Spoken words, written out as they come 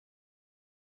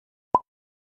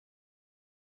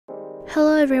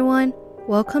Hello everyone,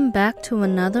 welcome back to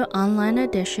another online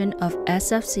edition of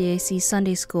SFCAC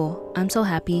Sunday School. I'm so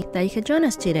happy that you could join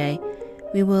us today.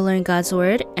 We will learn God's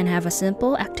Word and have a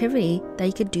simple activity that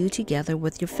you could do together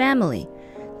with your family.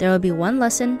 There will be one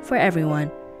lesson for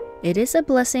everyone. It is a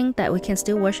blessing that we can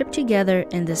still worship together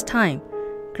in this time,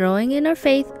 growing in our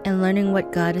faith and learning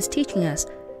what God is teaching us,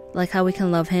 like how we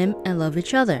can love Him and love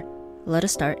each other. Let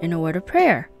us start in a word of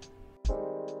prayer.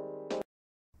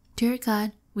 Dear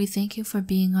God, we thank you for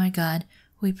being our God.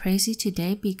 We praise you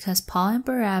today because Paul and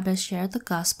Barnabas shared the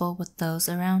gospel with those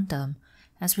around them.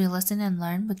 As we listen and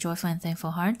learn with joyful and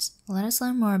thankful hearts, let us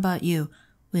learn more about you.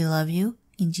 We love you.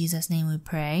 In Jesus' name we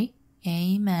pray.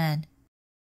 Amen.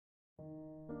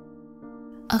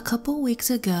 A couple weeks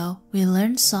ago, we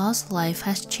learned Saul's life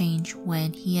has changed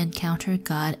when he encountered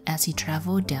God as he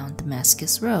traveled down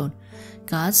Damascus Road.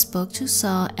 God spoke to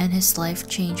Saul and his life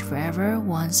changed forever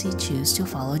once he chose to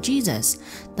follow Jesus.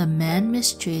 The man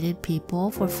mistreated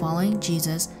people for following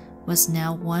Jesus was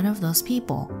now one of those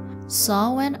people.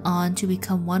 Saul went on to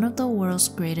become one of the world's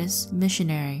greatest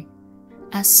missionaries.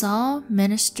 As Saul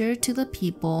ministered to the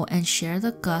people and shared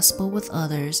the gospel with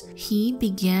others, he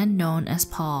began known as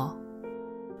Paul.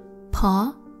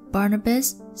 Paul,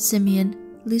 Barnabas,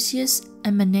 Simeon, Lucius,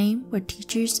 and Manaen were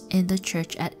teachers in the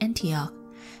church at Antioch.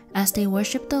 As they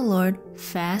worshiped the Lord,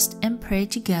 fast and prayed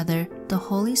together, the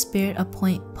Holy Spirit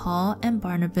appointed Paul and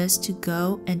Barnabas to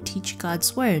go and teach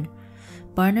God's Word.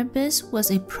 Barnabas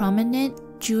was a prominent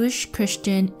Jewish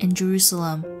Christian in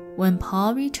Jerusalem. When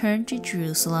Paul returned to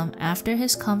Jerusalem after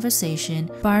his conversion,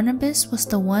 Barnabas was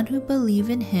the one who believed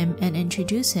in him and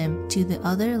introduced him to the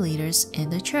other leaders in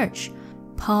the church.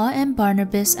 Paul and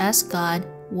Barnabas asked God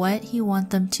what he wanted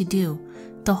them to do.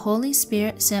 The Holy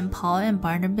Spirit sent Paul and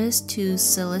Barnabas to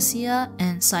Cilicia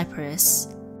and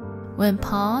Cyprus. When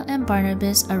Paul and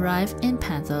Barnabas arrived in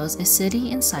Paphos, a city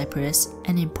in Cyprus,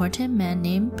 an important man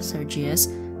named Sergius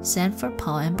sent for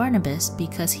Paul and Barnabas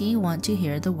because he wanted to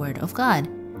hear the word of God.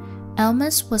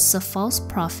 Elymas was a false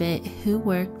prophet who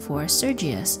worked for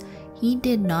Sergius. He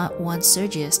did not want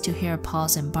Sergius to hear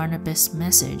Paul's and Barnabas'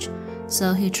 message,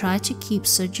 so he tried to keep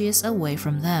Sergius away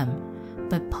from them.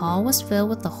 But Paul was filled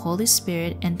with the Holy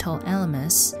Spirit and told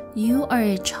Elymas, "You are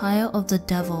a child of the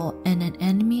devil and an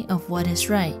enemy of what is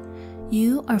right.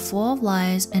 You are full of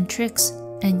lies and tricks,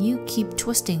 and you keep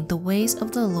twisting the ways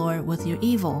of the Lord with your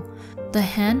evil. The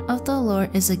hand of the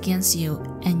Lord is against you,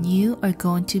 and you are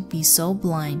going to be so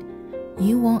blind,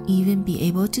 you won't even be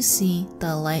able to see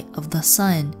the light of the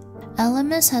sun."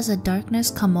 Elymas has a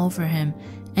darkness come over him,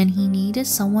 and he needed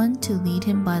someone to lead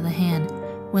him by the hand.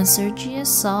 When Sergius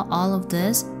saw all of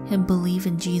this, he believed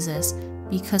in Jesus.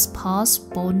 Because Paul's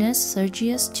boldness,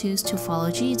 Sergius chose to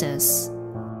follow Jesus.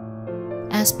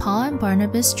 As Paul and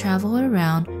Barnabas traveled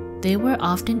around, they were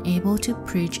often able to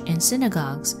preach in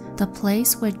synagogues, the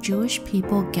place where Jewish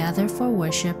people gather for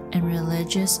worship and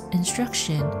religious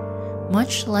instruction.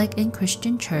 Much like in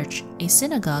Christian church, a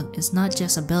synagogue is not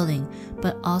just a building,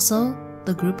 but also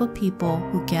the group of people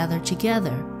who gather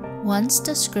together. Once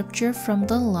the scripture from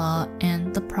the law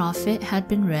and the prophet had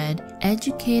been read,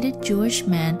 educated Jewish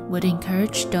men would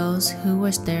encourage those who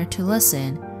were there to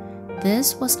listen.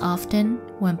 This was often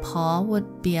when Paul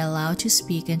would be allowed to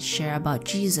speak and share about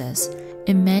Jesus.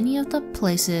 In many of the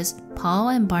places Paul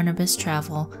and Barnabas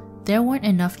traveled, there weren't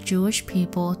enough Jewish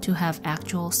people to have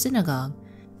actual synagogue.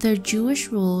 Their Jewish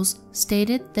rules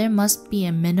stated there must be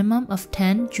a minimum of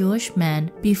 10 Jewish men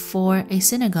before a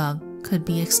synagogue could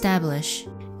be established.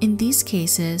 In these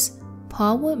cases,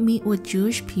 Paul would meet with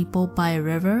Jewish people by a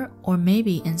river or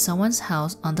maybe in someone's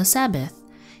house on the Sabbath.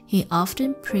 He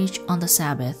often preached on the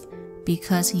Sabbath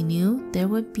because he knew there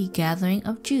would be gathering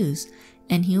of Jews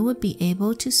and he would be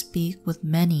able to speak with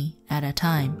many at a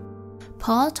time.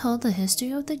 Paul told the history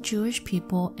of the Jewish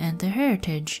people and their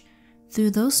heritage.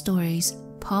 Through those stories,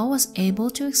 Paul was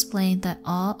able to explain that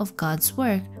all of God's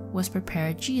work was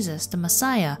prepare Jesus, the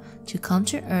Messiah, to come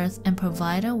to earth and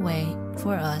provide a way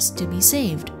for us to be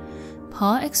saved.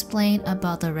 Paul explained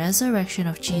about the resurrection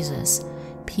of Jesus.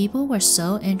 People were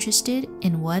so interested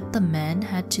in what the men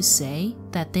had to say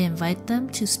that they invited them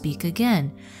to speak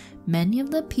again. Many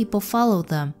of the people followed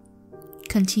them,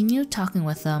 continued talking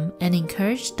with them, and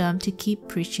encouraged them to keep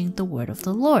preaching the word of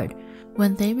the Lord.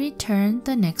 When they returned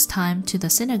the next time to the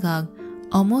synagogue,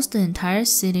 almost the entire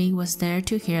city was there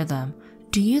to hear them.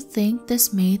 Do you think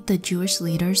this made the Jewish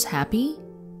leaders happy?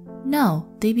 No,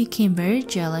 they became very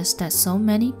jealous that so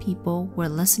many people were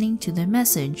listening to their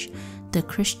message. The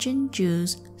Christian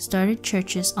Jews started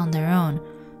churches on their own.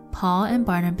 Paul and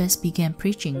Barnabas began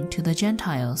preaching to the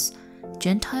Gentiles.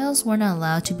 Gentiles weren't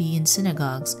allowed to be in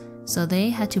synagogues, so they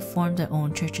had to form their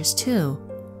own churches too.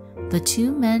 The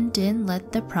two men didn't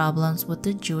let their problems with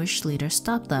the Jewish leaders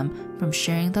stop them from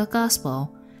sharing the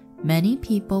gospel. Many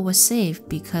people were saved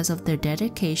because of their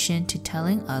dedication to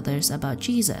telling others about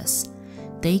Jesus.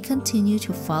 They continued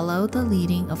to follow the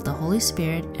leading of the Holy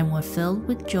Spirit and were filled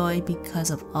with joy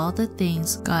because of all the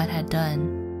things God had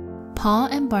done. Paul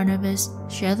and Barnabas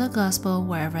shared the gospel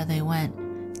wherever they went.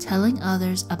 Telling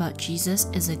others about Jesus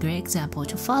is a great example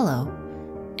to follow.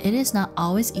 It is not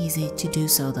always easy to do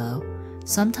so though.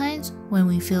 Sometimes when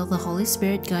we feel the Holy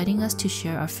Spirit guiding us to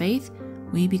share our faith,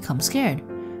 we become scared.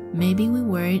 Maybe we're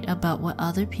worried about what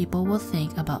other people will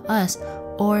think about us,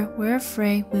 or we're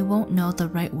afraid we won't know the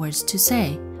right words to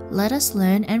say. Let us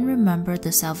learn and remember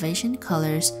the salvation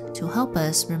colors to help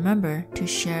us remember to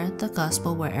share the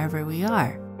gospel wherever we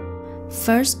are.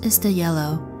 First is the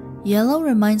yellow. Yellow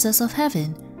reminds us of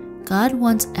heaven. God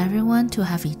wants everyone to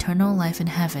have eternal life in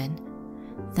heaven.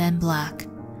 Then black.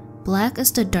 Black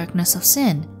is the darkness of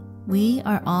sin. We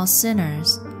are all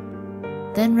sinners.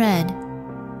 Then red.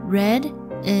 Red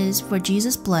is for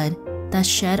Jesus' blood that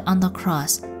shed on the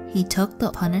cross. He took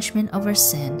the punishment of our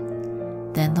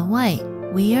sin. Then the white.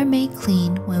 We are made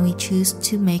clean when we choose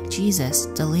to make Jesus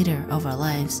the leader of our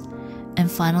lives. And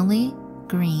finally,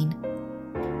 green.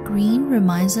 Green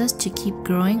reminds us to keep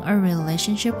growing our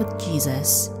relationship with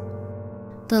Jesus.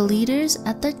 The leaders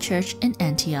at the church in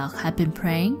Antioch had been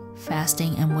praying,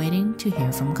 fasting, and waiting to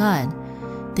hear from God.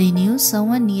 They knew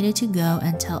someone needed to go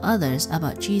and tell others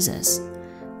about Jesus.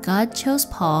 God chose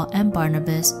Paul and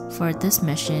Barnabas for this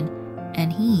mission,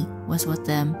 and He was with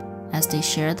them as they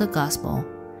shared the gospel.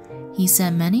 He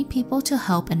sent many people to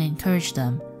help and encourage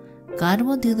them. God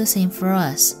will do the same for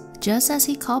us. Just as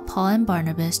He called Paul and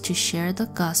Barnabas to share the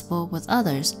gospel with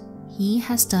others, He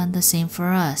has done the same for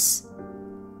us.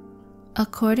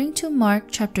 According to Mark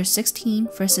chapter 16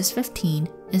 verses 15,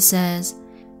 it says,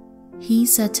 He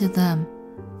said to them,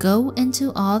 Go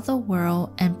into all the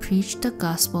world and preach the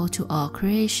gospel to all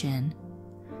creation.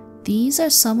 These are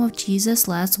some of Jesus'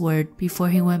 last words before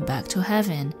He went back to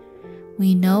heaven.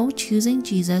 We know choosing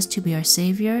Jesus to be our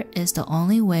Savior is the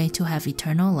only way to have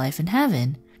eternal life in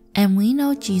heaven. And we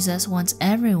know Jesus wants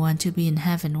everyone to be in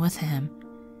heaven with Him.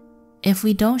 If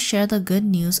we don't share the good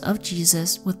news of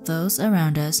Jesus with those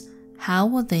around us, how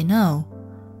will they know?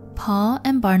 Paul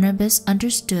and Barnabas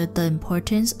understood the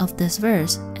importance of this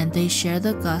verse, and they share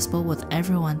the gospel with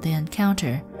everyone they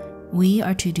encounter. We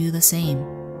are to do the same.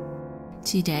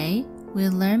 Today, we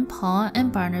learn Paul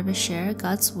and Barnabas share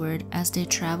God's word as they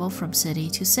travel from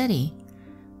city to city.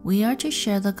 We are to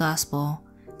share the gospel.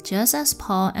 Just as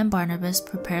Paul and Barnabas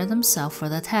prepare themselves for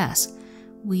the task,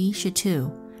 we should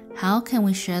too. How can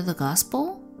we share the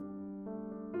gospel?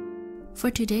 For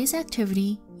today's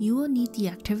activity, you will need the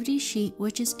activity sheet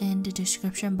which is in the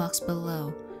description box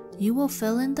below. You will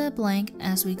fill in the blank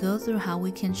as we go through how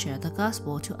we can share the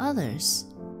gospel to others.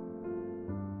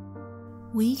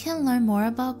 We can learn more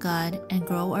about God and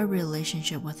grow our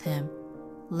relationship with Him.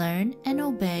 Learn and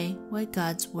obey what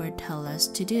God's word tells us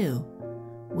to do.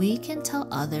 We can tell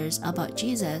others about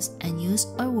Jesus and use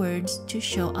our words to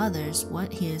show others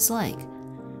what He is like.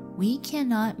 We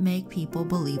cannot make people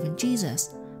believe in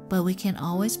Jesus, but we can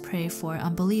always pray for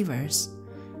unbelievers.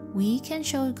 We can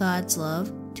show God's love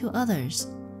to others.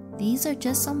 These are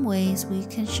just some ways we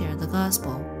can share the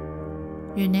gospel.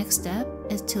 Your next step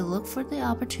is to look for the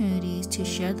opportunities to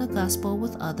share the gospel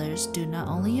with others through not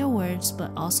only your words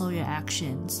but also your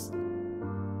actions.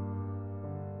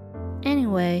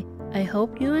 Anyway, I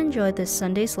hope you enjoyed this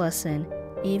Sunday's lesson.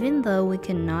 Even though we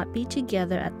cannot be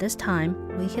together at this time,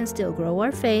 we can still grow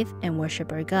our faith and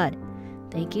worship our God.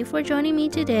 Thank you for joining me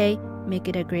today. Make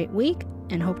it a great week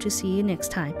and hope to see you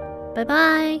next time.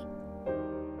 Bye-bye!